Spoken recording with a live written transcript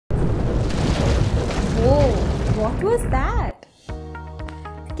What was that?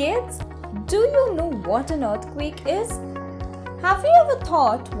 Kids, do you know what an earthquake is? Have you ever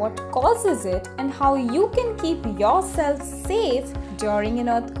thought what causes it and how you can keep yourself safe during an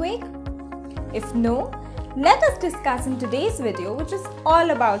earthquake? If no, let us discuss in today's video, which is all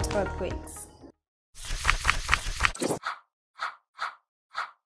about earthquakes.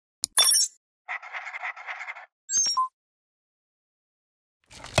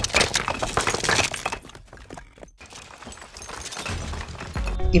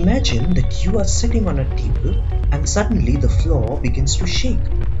 Imagine that you are sitting on a table and suddenly the floor begins to shake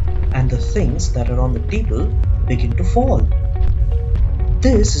and the things that are on the table begin to fall.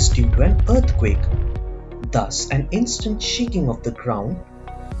 This is due to an earthquake. Thus, an instant shaking of the ground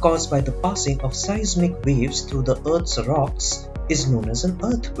caused by the passing of seismic waves through the Earth's rocks is known as an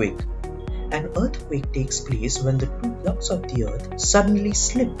earthquake. An earthquake takes place when the two blocks of the Earth suddenly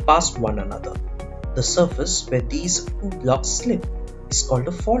slip past one another. The surface where these two blocks slip is called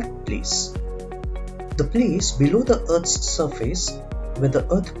a fault place. The place below the Earth's surface where the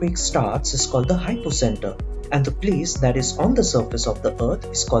earthquake starts is called the hypocenter, and the place that is on the surface of the Earth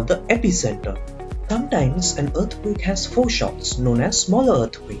is called the epicenter. Sometimes an earthquake has foreshocks known as smaller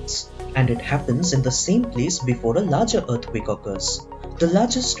earthquakes, and it happens in the same place before a larger earthquake occurs. The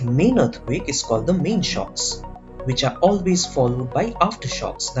largest main earthquake is called the main shocks, which are always followed by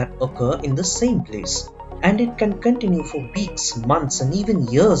aftershocks that occur in the same place, and it can continue for weeks, months, and even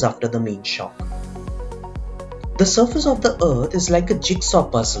years after the main shock. The surface of the Earth is like a jigsaw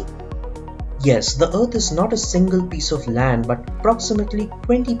puzzle. Yes, the Earth is not a single piece of land but approximately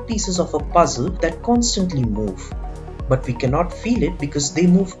 20 pieces of a puzzle that constantly move. But we cannot feel it because they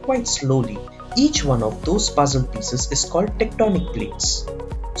move quite slowly. Each one of those puzzle pieces is called tectonic plates.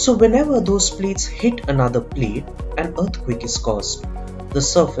 So whenever those plates hit another plate, an earthquake is caused. The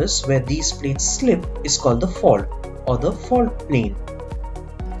surface where these plates slip is called the fault or the fault plane.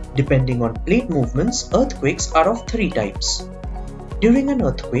 Depending on plate movements, earthquakes are of three types. During an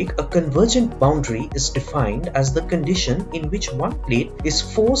earthquake, a convergent boundary is defined as the condition in which one plate is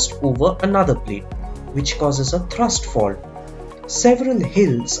forced over another plate, which causes a thrust fault. Several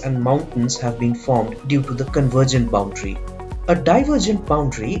hills and mountains have been formed due to the convergent boundary. A divergent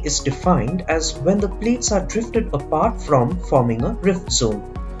boundary is defined as when the plates are drifted apart from forming a rift zone.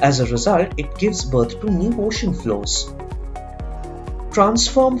 As a result, it gives birth to new ocean floors.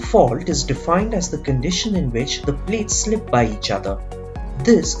 Transform fault is defined as the condition in which the plates slip by each other.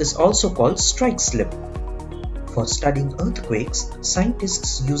 This is also called strike slip. For studying earthquakes,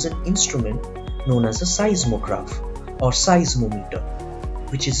 scientists use an instrument known as a seismograph or seismometer,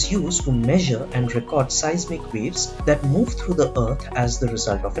 which is used to measure and record seismic waves that move through the Earth as the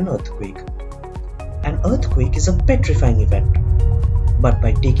result of an earthquake. An earthquake is a petrifying event, but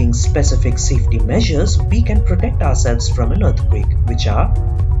by taking specific safety measures, we can protect ourselves from an earthquake, which are: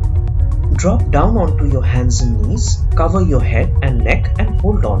 drop down onto your hands and knees, cover your head and neck and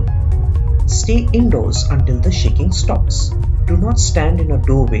hold on. Stay indoors until the shaking stops. Do not stand in a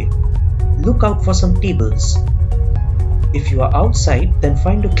doorway. Look out for some tables. If you are outside, then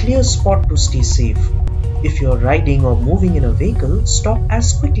find a clear spot to stay safe. If you are riding or moving in a vehicle, stop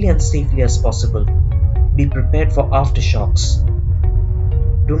as quickly and safely as possible. Be prepared for aftershocks.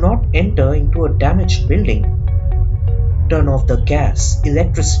 Do not enter into a damaged building. Turn off the gas,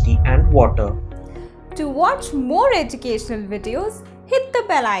 electricity, and water. To watch more educational videos, hit the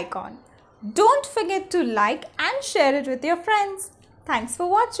bell icon. Don't forget to like and share it with your friends. Thanks for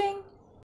watching.